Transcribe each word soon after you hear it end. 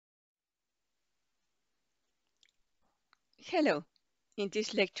Hello. In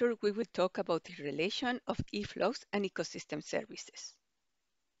this lecture, we will talk about the relation of Eflows and ecosystem services.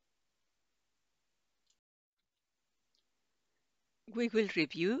 We will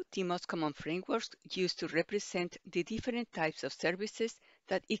review the most common frameworks used to represent the different types of services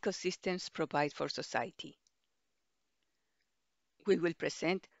that ecosystems provide for society. We will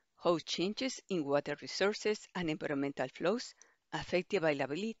present how changes in water resources and environmental flows affect the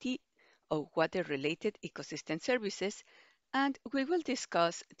availability of water-related ecosystem services, and we will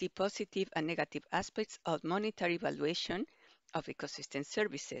discuss the positive and negative aspects of monetary valuation of ecosystem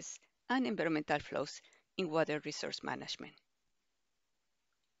services and environmental flows in water resource management.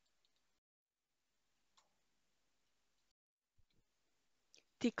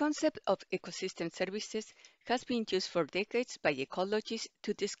 The concept of ecosystem services has been used for decades by ecologists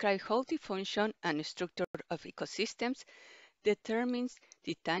to describe how the function and structure of ecosystems determines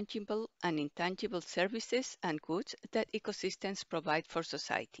the tangible and intangible services and goods that ecosystems provide for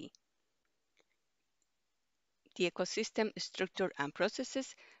society. The ecosystem structure and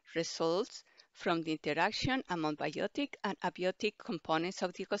processes results from the interaction among biotic and abiotic components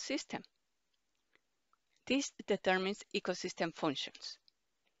of the ecosystem. This determines ecosystem functions,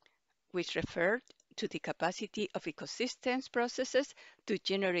 which refer to the capacity of ecosystems processes to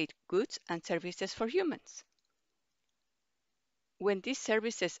generate goods and services for humans. When these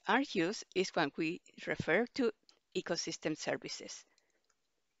services are used is when we refer to ecosystem services.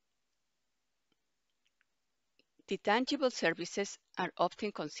 The tangible services are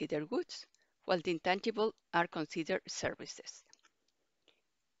often considered goods, while the intangible are considered services.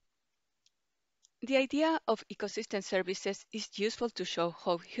 The idea of ecosystem services is useful to show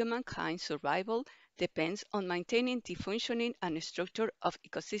how humankind's survival depends on maintaining the functioning and structure of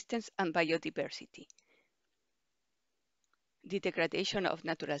ecosystems and biodiversity. The degradation of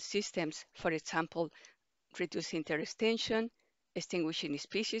natural systems, for example, reducing their extension, extinguishing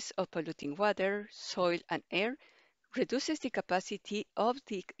species of polluting water, soil, and air, reduces the capacity of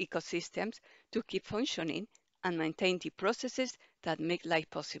the ecosystems to keep functioning and maintain the processes that make life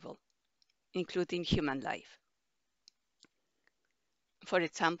possible, including human life. For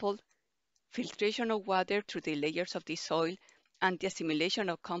example, filtration of water through the layers of the soil and the assimilation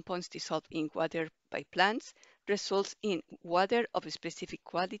of compounds dissolved in water by plants results in water of a specific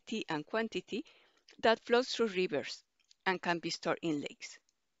quality and quantity that flows through rivers and can be stored in lakes.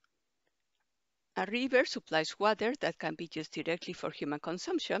 A river supplies water that can be used directly for human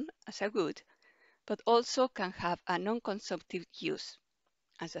consumption as a good, but also can have a non-consumptive use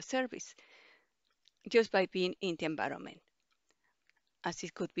as a service, just by being in the environment, as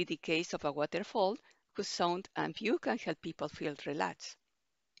it could be the case of a waterfall whose sound and view can help people feel relaxed.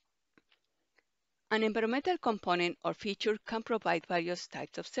 An environmental component or feature can provide various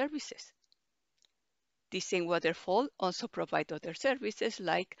types of services. The same waterfall also provides other services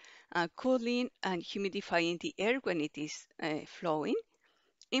like cooling and humidifying the air when it is flowing,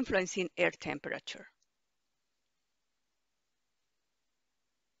 influencing air temperature.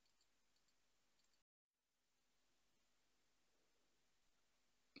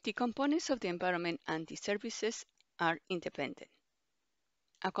 The components of the environment and the services are independent.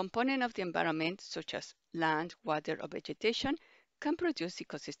 A component of the environment, such as land, water, or vegetation, can produce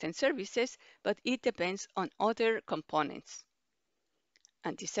ecosystem services, but it depends on other components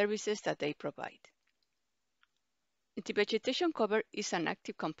and the services that they provide. The vegetation cover is an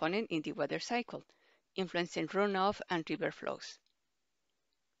active component in the water cycle, influencing runoff and river flows.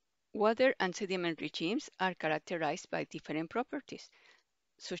 Water and sediment regimes are characterized by different properties,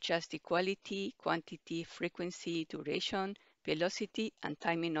 such as the quality, quantity, frequency, duration, velocity, and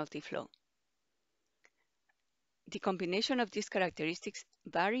timing of the flow. The combination of these characteristics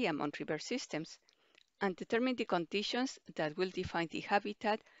vary among river systems and determine the conditions that will define the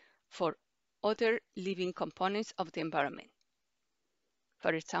habitat for other living components of the environment.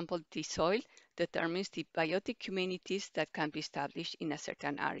 For example, the soil determines the biotic communities that can be established in a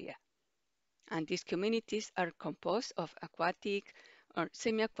certain area. And these communities are composed of aquatic or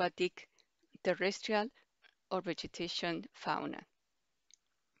semi-aquatic, terrestrial, or vegetation fauna.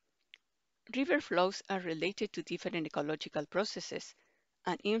 River flows are related to different ecological processes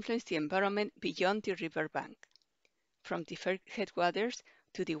and influence the environment beyond the river bank, from the headwaters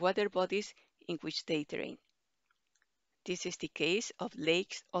to the water bodies in which they drain. This is the case of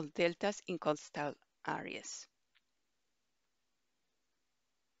lakes or deltas in coastal areas.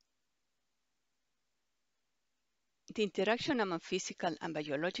 The interaction among physical and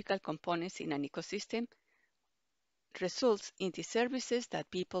biological components in an ecosystem results in the services that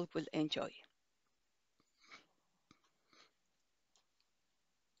people will enjoy.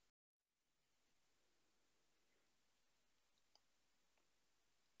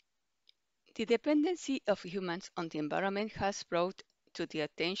 The dependency of humans on the environment has brought to the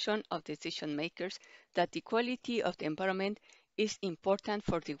attention of decision makers that the quality of the environment is important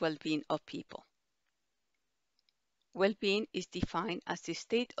for the well-being of people. Well-being is defined as the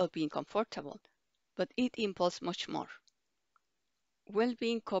state of being comfortable, but it involves much more.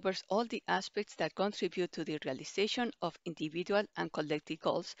 Well-being covers all the aspects that contribute to the realization of individual and collective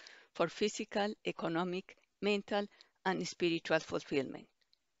goals for physical, economic, mental, and spiritual fulfillment.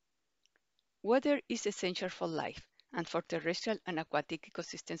 Water is essential for life and for terrestrial and aquatic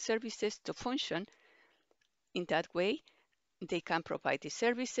ecosystem services to function. In that way, they can provide the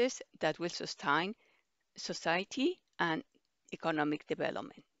services that will sustain society and economic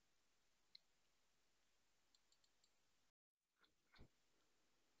development.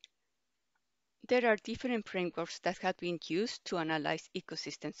 There are different frameworks that have been used to analyze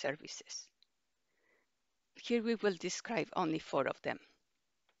ecosystem services. Here we will describe only 4 of them.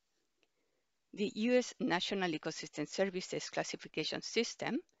 The U.S. National Ecosystem Services Classification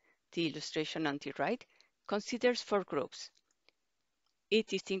System, the illustration on the right, considers 4 groups. It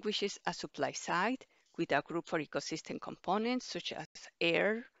distinguishes a supply side with a group for ecosystem components such as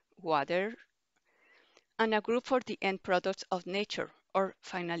air, water, and a group for the end products of nature or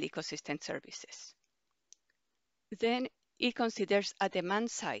final ecosystem services. Then it considers a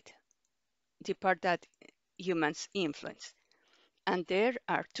demand side, the part that humans influence. And there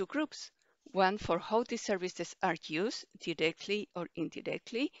are 2 groups, one for how the services are used directly or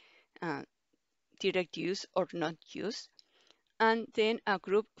indirectly, uh, direct use or not use, and then a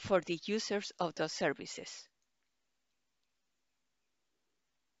group for the users of those services.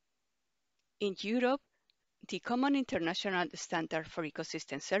 In Europe, the Common International Standard for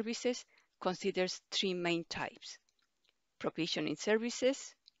Ecosystem Services considers 3 main types: provisioning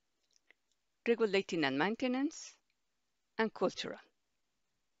services, regulating and maintenance, and cultural.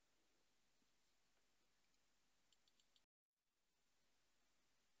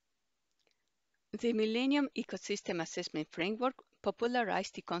 The Millennium Ecosystem Assessment Framework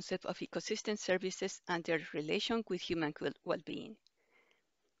popularized the concept of ecosystem services and their relation with human well-being.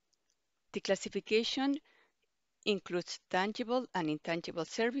 The classification includes tangible and intangible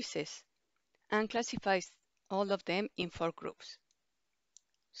services and classifies all of them in 4 groups.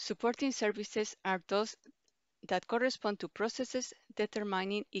 Supporting services are those that correspond to processes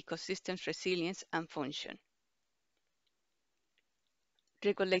determining ecosystems' resilience and function.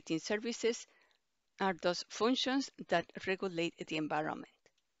 Regulating services are those functions that regulate the environment.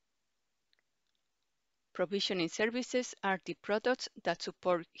 Provisioning services are the products that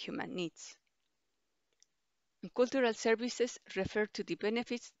support human needs. And cultural services refer to the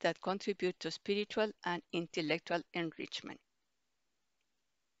benefits that contribute to spiritual and intellectual enrichment.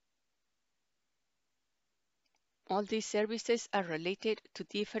 All these services are related to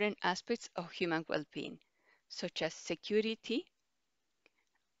different aspects of human well-being, such as security,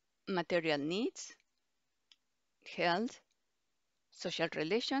 material needs, health, social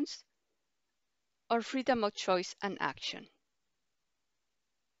relations, or freedom of choice and action.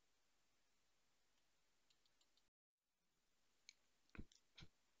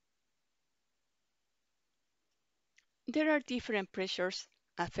 There are different pressures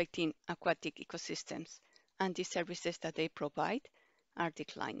affecting aquatic ecosystems, and the services that they provide are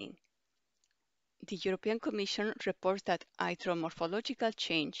declining. The European Commission reports that hydromorphological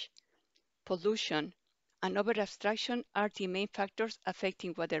change, pollution, and over-abstraction are the main factors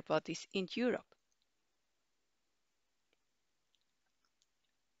affecting water bodies in Europe.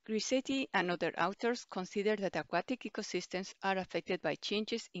 Grisetti and other authors consider that aquatic ecosystems are affected by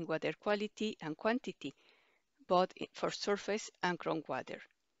changes in water quality and quantity, both for surface and groundwater,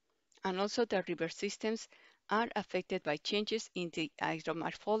 and also that river systems are affected by changes in the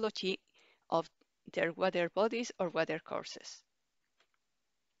hydromorphology of their water bodies or water courses.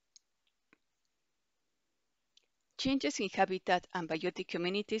 Changes in habitat and biotic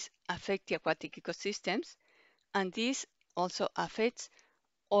communities affect the aquatic ecosystems, and this also affects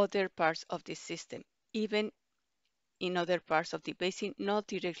other parts of the system, even in other parts of the basin not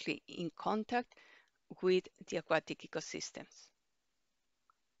directly in contact with the aquatic ecosystems.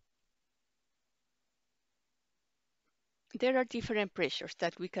 There are different pressures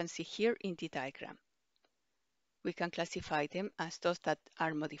that we can see here in the diagram. We can classify them as those that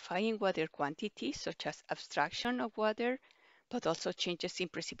are modifying water quantity, such as abstraction of water, but also changes in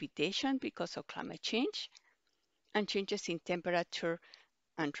precipitation because of climate change, and changes in temperature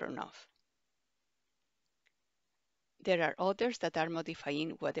and runoff. There are others that are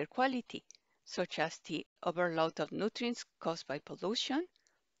modifying water quality, such as the overload of nutrients caused by pollution,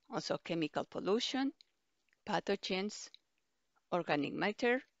 also chemical pollution, pathogens, organic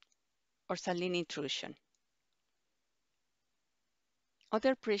matter, or saline intrusion.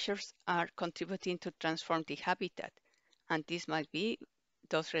 Other pressures are contributing to transform the habitat, and these might be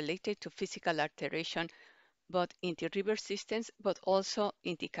those related to physical alteration both in the river systems but also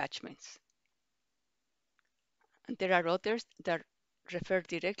in the catchments. And there are others that refer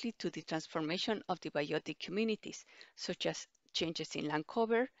directly to the transformation of the biotic communities, such as changes in land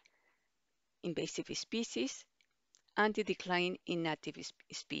cover, invasive species, and the decline in native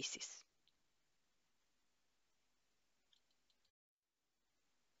species.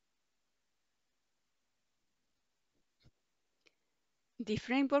 The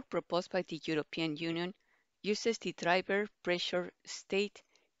framework proposed by the European Union uses the driver, pressure, state,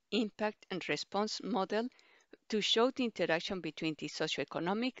 impact, and response model to show the interaction between the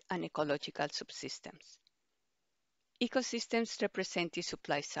socioeconomic and ecological subsystems. Ecosystems represent the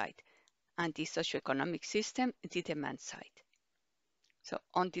supply side, and the socioeconomic system the demand side. So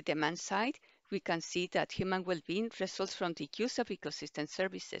on the demand side, we can see that human well-being results from the use of ecosystem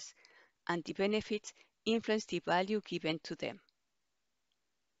services, and the benefits influence the value given to them.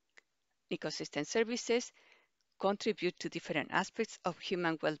 Ecosystem services contribute to different aspects of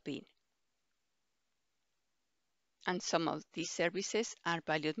human well-being, and some of these services are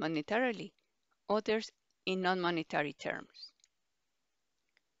valued monetarily, others in non-monetary terms.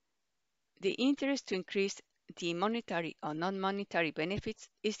 The interest to increase the monetary or non-monetary benefits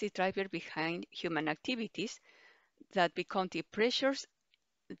is the driver behind human activities that become the pressures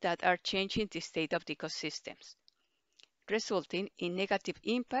that are changing the state of the ecosystems, resulting in negative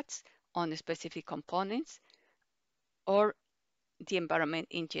impacts on specific components or the environment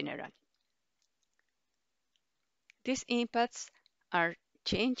in general. These impacts are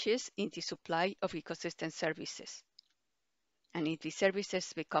changes in the supply of ecosystem services, and if the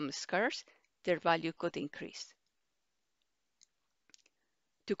services become scarce, their value could increase.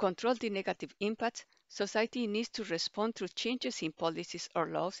 To control the negative impacts, society needs to respond through changes in policies or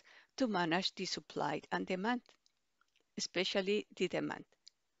laws to manage the supply and demand, especially the demand.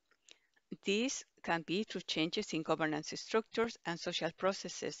 These can be through changes in governance structures and social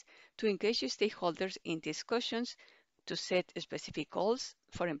processes to engage stakeholders in discussions to set specific goals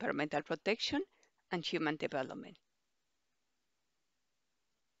for environmental protection and human development.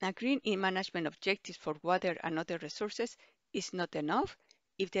 Agreeing in management objectives for water and other resources is not enough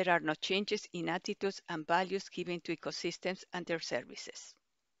if there are no changes in attitudes and values given to ecosystems and their services.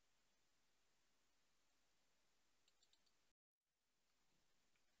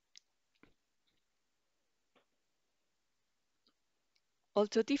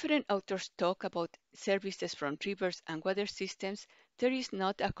 Although different authors talk about services from rivers and water systems, there is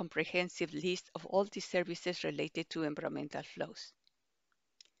not a comprehensive list of all the services related to environmental flows.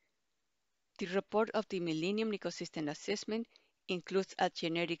 The report of the Millennium Ecosystem Assessment includes a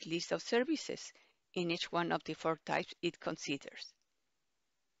generic list of services in each one of the 4 types it considers.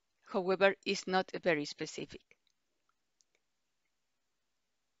 However, it's not very specific.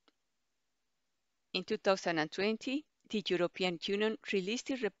 In 2020, the European Union released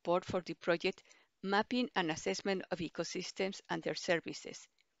a report for the project Mapping and Assessment of Ecosystems and Their Services,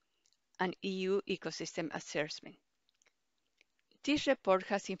 an EU ecosystem assessment. This report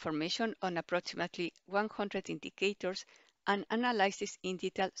has information on approximately 100 indicators and analyzes in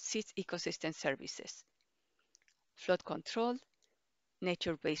detail 6 ecosystem services: flood control,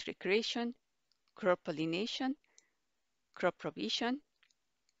 nature-based recreation, crop pollination, crop provision,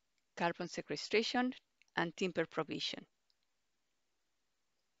 carbon sequestration, and timber provision.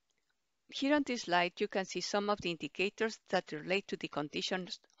 Here on this slide, you can see some of the indicators that relate to the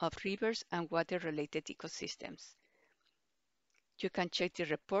conditions of rivers and water-related ecosystems. You can check the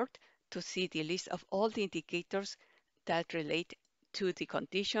report to see the list of all the indicators that relate to the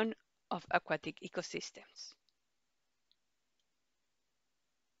condition of aquatic ecosystems.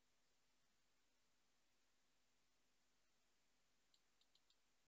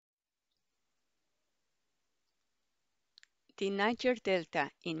 The Niger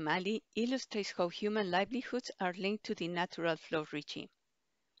Delta in Mali illustrates how human livelihoods are linked to the natural flow regime.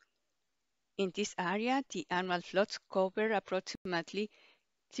 In this area, the annual floods cover approximately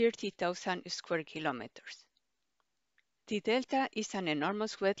 30,000 square kilometers. The delta is an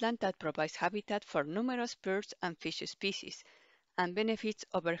enormous wetland that provides habitat for numerous birds and fish species and benefits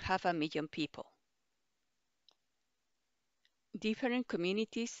over 500,000 people. Different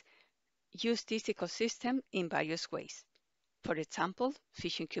communities use this ecosystem in various ways. For example,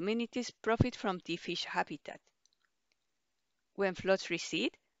 fishing communities profit from the fish habitat. When floods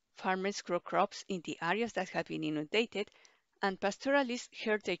recede, farmers grow crops in the areas that have been inundated, and pastoralists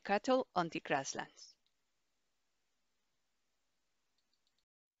herd their cattle on the grasslands.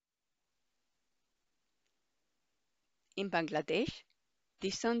 In Bangladesh,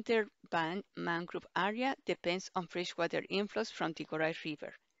 the Sundarban mangrove area depends on freshwater inflows from the Gorai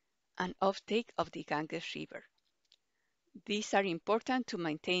River and offtake of the Ganges River. These are important to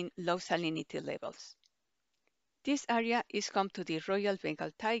maintain low salinity levels. This area is home to the Royal Bengal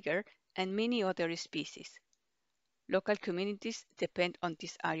tiger and many other species. Local communities depend on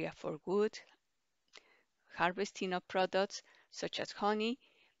this area for wood, harvesting of products such as honey,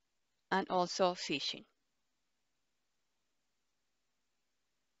 and also fishing.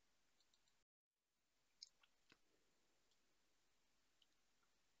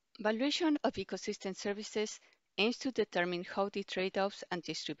 Valuation of ecosystem services aims to determine how the trade-offs and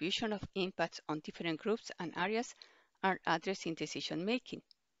distribution of impacts on different groups and areas are addressed in decision making.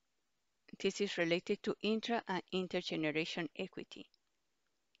 This is related to intra and intergeneration equity.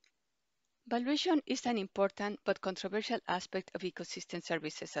 Valuation is an important but controversial aspect of ecosystem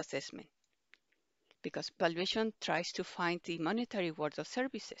services assessment because valuation tries to find the monetary worth of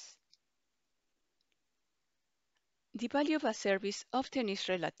services. The value of a service often is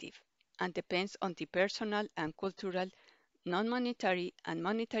relative and depends on the personal and cultural, non-monetary and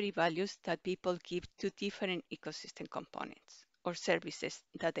monetary values that people give to different ecosystem components or services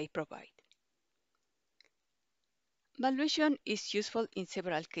that they provide. Valuation is useful in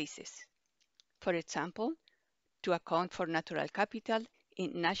several cases. For example, to account for natural capital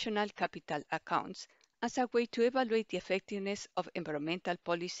in national capital accounts as a way to evaluate the effectiveness of environmental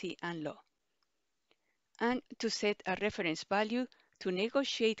policy and law, and to set a reference value to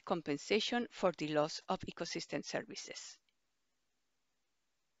negotiate compensation for the loss of ecosystem services.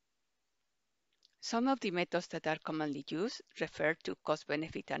 Some of the methods that are commonly used refer to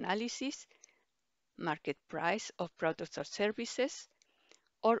cost-benefit analysis, market price of products or services,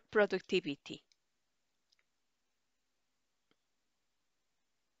 or productivity.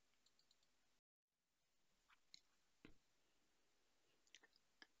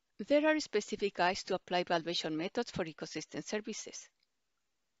 There are specific guides to apply valuation methods for ecosystem services.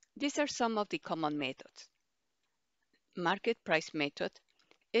 These are some of the common methods. Market price method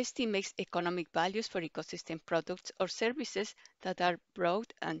estimates economic values for ecosystem products or services that are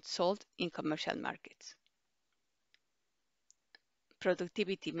bought and sold in commercial markets.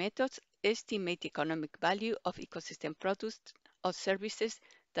 Productivity methods estimate economic value of ecosystem products or services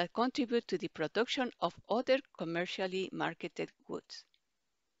that contribute to the production of other commercially marketed goods.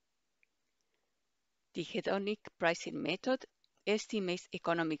 The hedonic pricing method estimates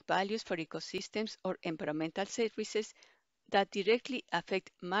economic values for ecosystems or environmental services that directly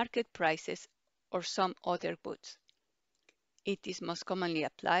affect market prices or some other goods. It is most commonly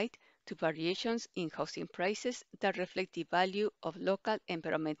applied to variations in housing prices that reflect the value of local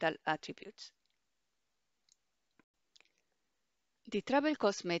environmental attributes. The travel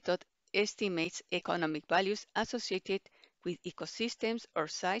cost method estimates economic values associated with ecosystems or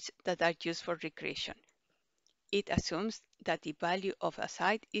sites that are used for recreation. It assumes that the value of a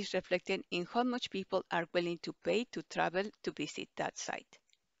site is reflected in how much people are willing to pay to travel to visit that site.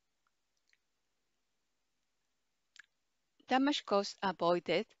 Damage cost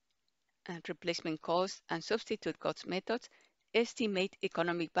avoided and replacement cost and substitute cost methods estimate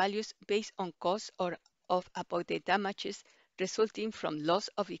economic values based on costs or of avoided damages resulting from loss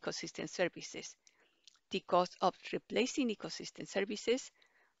of ecosystem services, the cost of replacing ecosystem services,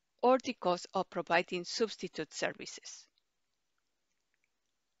 or the cost of providing substitute services.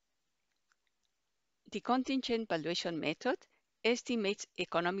 The contingent valuation method estimates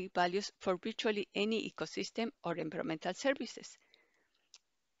economic values for virtually any ecosystem or environmental services.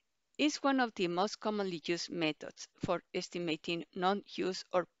 It's one of the most commonly used methods for estimating non-use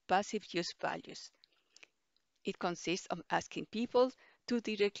or passive use values. It consists of asking people to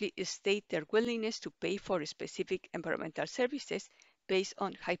directly state their willingness to pay for specific environmental services based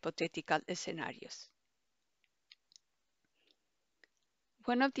on hypothetical scenarios.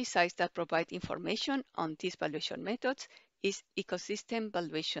 One of the sites that provide information on these valuation methods is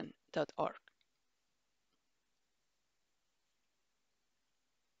ecosystemvaluation.org.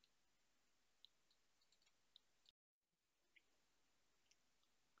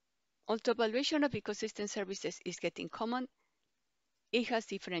 Although valuation of ecosystem services is getting common, it has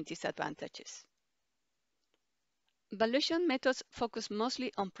different disadvantages. Valuation methods focus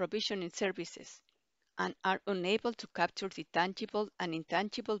mostly on provisioning services and are unable to capture the tangible and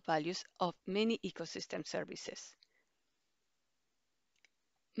intangible values of many ecosystem services.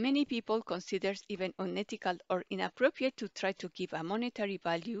 Many people consider it even unethical or inappropriate to try to give a monetary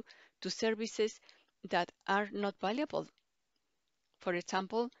value to services that are not valuable. For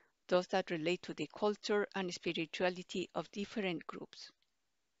example, those that relate to the culture and spirituality of different groups.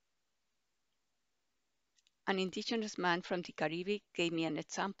 An indigenous man from the Caribbean gave me an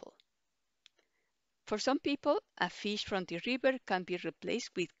example. For some people, a fish from the river can be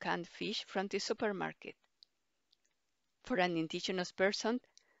replaced with canned fish from the supermarket. For an indigenous person,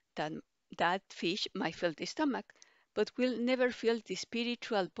 that, that fish might fill the stomach, but will never fill the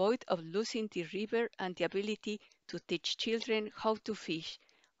spiritual void of losing the river and the ability to teach children how to fish,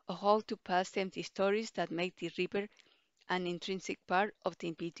 or how to pass them the stories that make the river an intrinsic part of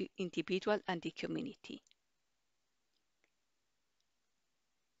the individual and the community.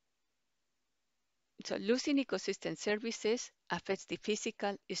 So losing ecosystem services affects the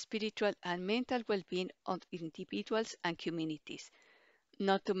physical, spiritual, and mental well-being of individuals and communities,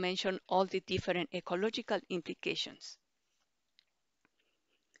 not to mention all the different ecological implications.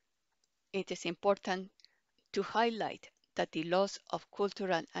 It is important to highlight that the loss of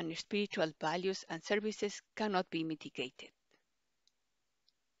cultural and spiritual values and services cannot be mitigated.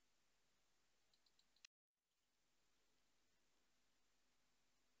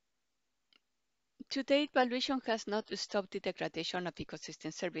 To date, valuation has not stopped the degradation of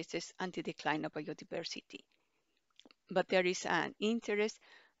ecosystem services and the decline of biodiversity, but there is an interest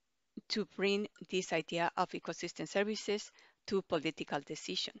to bring this idea of ecosystem services to political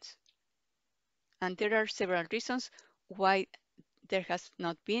decisions. And there are several reasons why there has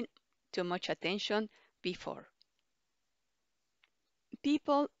not been too much attention before.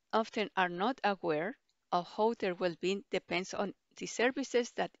 People often are not aware of how their well-being depends on the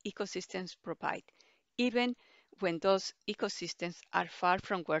services that ecosystems provide, even when those ecosystems are far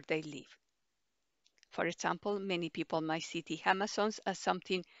from where they live. For example, many people might see the Amazons as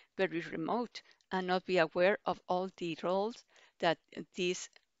something very remote and not be aware of all the roles that this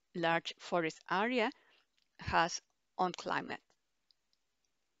large forest area has on climate.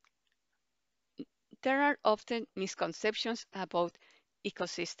 There are often misconceptions about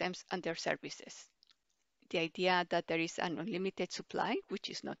ecosystems and their services. The idea that there is an unlimited supply, which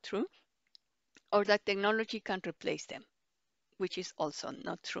is not true, or that technology can replace them, which is also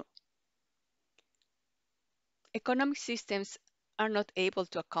not true. Economic systems are not able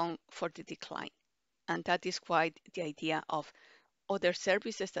to account for the decline, and that is why the idea of other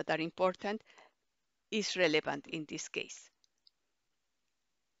services that are important is relevant in this case.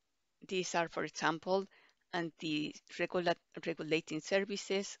 These are, for example, and the regulating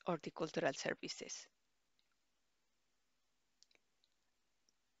services or the cultural services.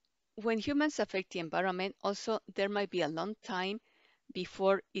 When humans affect the environment, also there might be a long time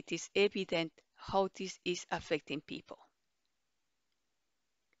before it is evident how this is affecting people.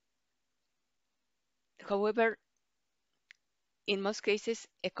 However, in most cases,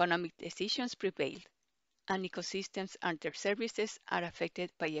 economic decisions prevail, and ecosystems and their services are affected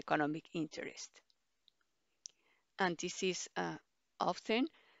by economic interest. And this is often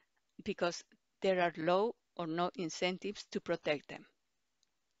because there are low or no incentives to protect them.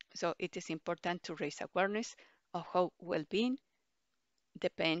 So it is important to raise awareness of how well-being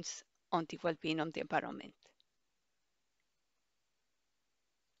depends on the well-being of the environment.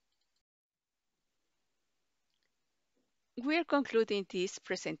 We are concluding this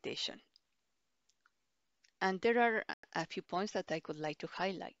presentation, and there are a few points that I would like to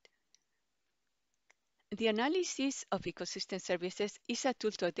highlight. The analysis of ecosystem services is a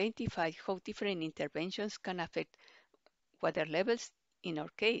tool to identify how different interventions can affect water levels, in our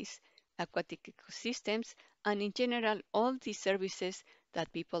case, aquatic ecosystems, and in general, all the services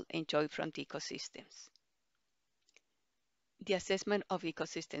that people enjoy from the ecosystems. The assessment of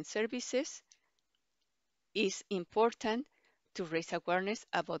ecosystem services is important to raise awareness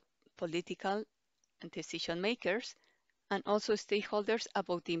about political and decision makers and also stakeholders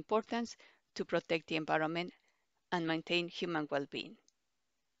about the importance to protect the environment and maintain human well-being.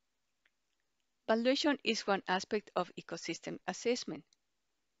 Valuation is one aspect of ecosystem assessment,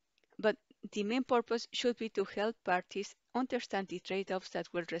 but the main purpose should be to help parties understand the trade-offs that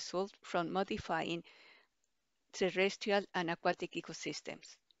will result from modifying terrestrial and aquatic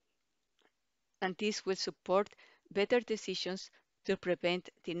ecosystems. And this will support better decisions to prevent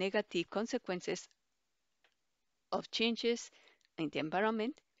the negative consequences of changes in the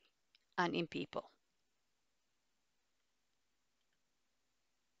environment and in people.